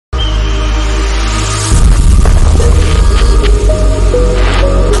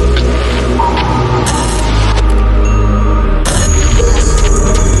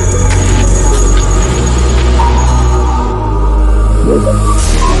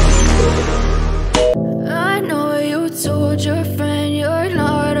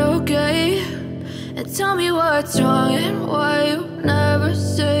what's wrong and why you never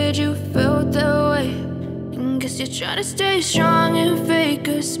said you felt that way. And guess you're trying to stay strong and fake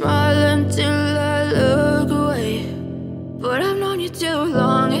a smile until I look away. But I've known you too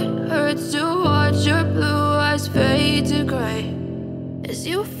long, it hurts to watch your blue eyes fade to gray as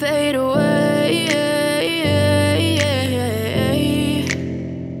you fade away,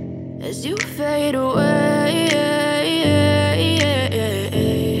 as you fade away.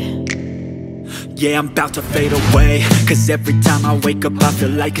 Yeah, I'm about to fade away, cause every time I wake up I feel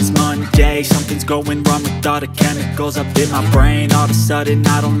like it's Monday. Something's going wrong with all the chemicals up in my brain. All of a sudden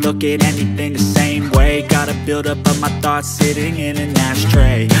I don't look at anything the same way. Got a buildup of my thoughts sitting in an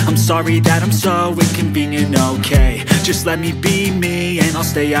ashtray. I'm sorry that I'm so inconvenient, okay. Just let me be me and I'll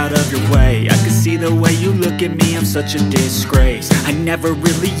stay out of your way. I can see the way you look at me, I'm such a disgrace. I never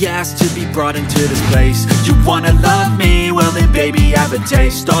really asked to be brought into this place. You wanna love me? Well then baby, have a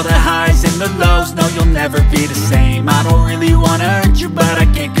taste. All the highs and the lows, no, you'll never be the same. I don't really wanna hurt you, but I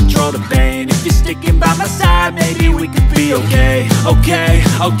can't control the pain. If you're sticking by my side, maybe we could be okay.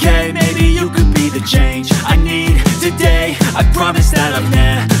 Okay, maybe you could be the change I need today. I promise that I've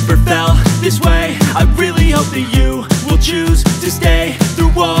never felt this way. I really hope that you will choose to stay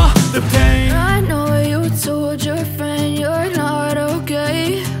through all the pain. I know you told your friend you're not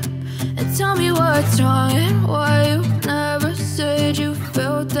okay, and tell me what's wrong and why you never said you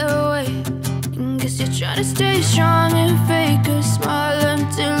felt that way. Guess you're trying to stay strong and fake a smile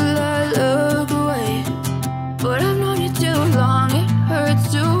until I look away. But I've known you too long, it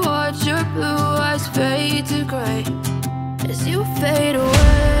hurts to watch your blue eyes fade to gray as you fade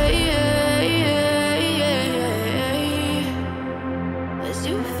away, as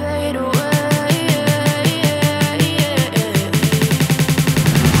you fade away,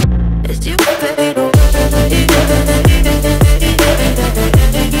 as you fade away.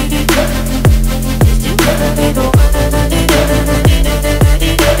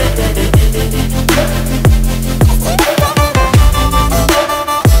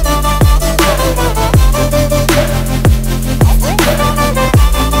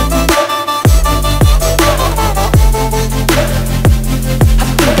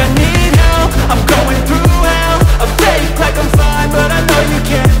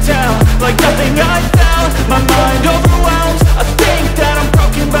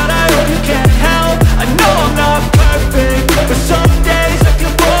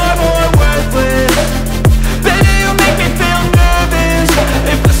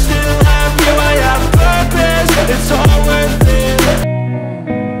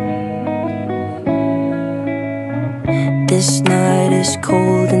 This night is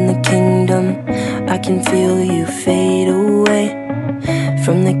cold in the kingdom. I can feel you fade away.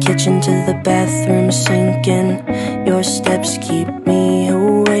 From the kitchen to the bathroom sinking, your steps keep me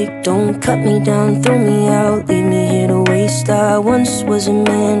awake. Don't cut me down, throw me out, leave me here to waste. I once was a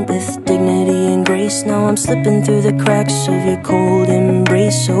man with dignity and grace. Now I'm slipping through the cracks of your cold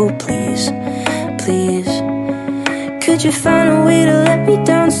embrace. So please, please, could you find a way to let me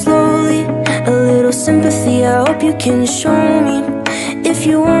down slowly? A little sympathy, I hope you can show me. If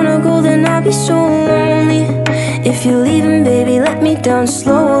you wanna go, then I'll be so lonely. If you're leaving, baby, let me down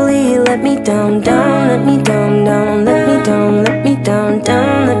slowly. Let me down, down, let me down, down, let me down, let me down,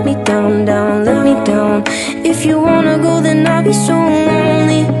 down, let me down, down, let me down. If you wanna go, then I'll be so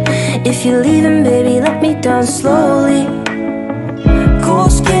lonely. If you're leaving, baby, let me down slowly.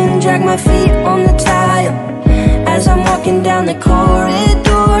 Cold skin, drag my feet on the tile as I'm walking down the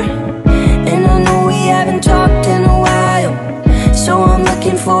corridor. And I know we haven't talked in a while, so I'm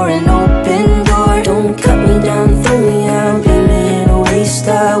looking for an open door. Don't cut me down, throw me out, leave me in a waste.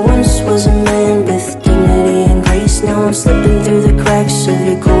 I once was a man with dignity and grace. Now I'm slipping through the cracks of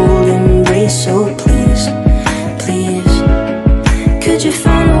your cold embrace. So please, please, could you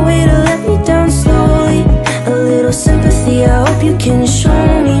find a way to let me down slowly? A little sympathy, I hope you can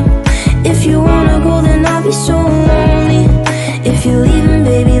show me. If you wanna go, then I'll be so lonely. If you're leaving,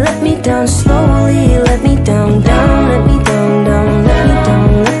 baby, let me down slowly. Let me down, down, let me down, down, let me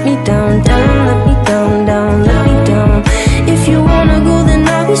down, let me down, down, let me down, down, let me down. If you wanna go, then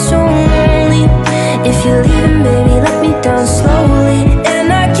I'll be so lonely. If you're leaving, baby, let me down slowly.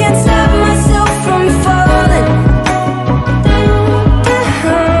 And I can't stop myself from falling down.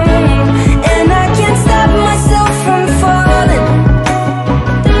 And I can't stop myself from falling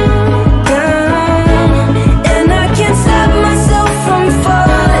down. And I can't stop myself from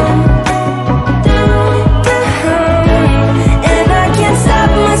falling down. And I can't stop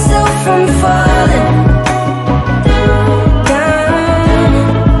myself from falling down.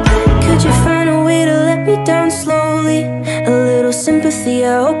 Could you find a way to let me down slowly? A little sympathy, I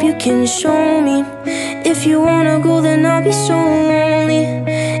hope you can show me. If you wanna then I'll be so lonely.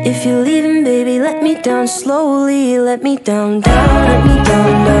 If you're leaving, baby, let me down slowly. Let me down, down, let me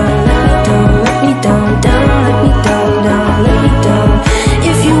down, down, let me down, let me down, down, let me down, down, let me down.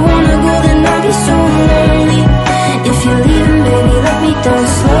 If you wanna go, then I'll be so lonely. If you're leaving, baby, let me down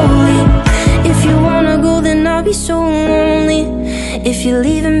slowly. If you wanna go, then I'll be so lonely. If you're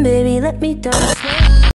leaving,